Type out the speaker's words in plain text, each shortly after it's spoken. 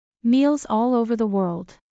Meals all over the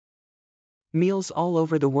world. Meals all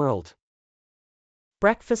over the world.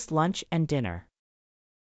 Breakfast, lunch, and dinner.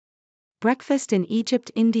 Breakfast in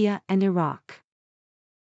Egypt, India, and Iraq.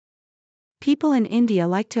 People in India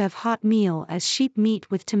like to have hot meal as sheep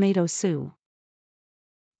meat with tomato soup.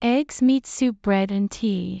 Eggs, meat, soup, bread, and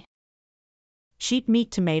tea. Sheep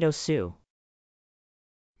meat, tomato soup.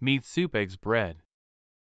 Meat, soup, eggs, bread.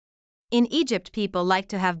 In Egypt, people like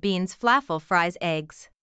to have beans, falafel, fries, eggs.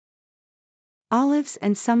 Olives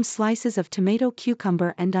and some slices of tomato,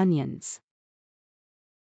 cucumber, and onions.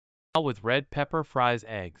 Dal with red pepper, fries,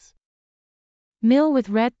 eggs. Meal with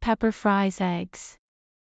red pepper, fries, eggs.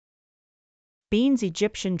 Beans,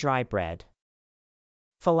 Egyptian dry bread.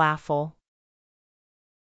 Falafel.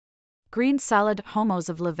 Green salad, hummus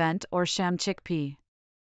of Levant or Sham chickpea.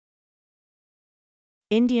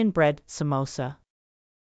 Indian bread, samosa.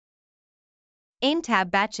 Amitabh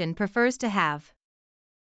Bachchan prefers to have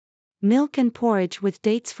Milk and porridge with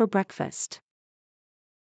dates for breakfast.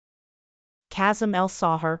 Kazim El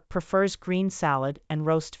Sahar prefers green salad and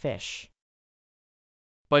roast fish.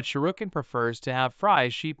 But Shahrukh prefers to have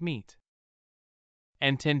fries, sheep meat,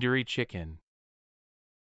 and tandoori chicken.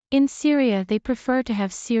 In Syria, they prefer to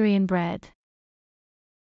have Syrian bread.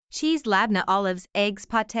 cheese, labna, olives, eggs,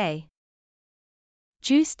 pâté.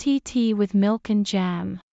 Juice, tea with milk and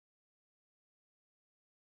jam.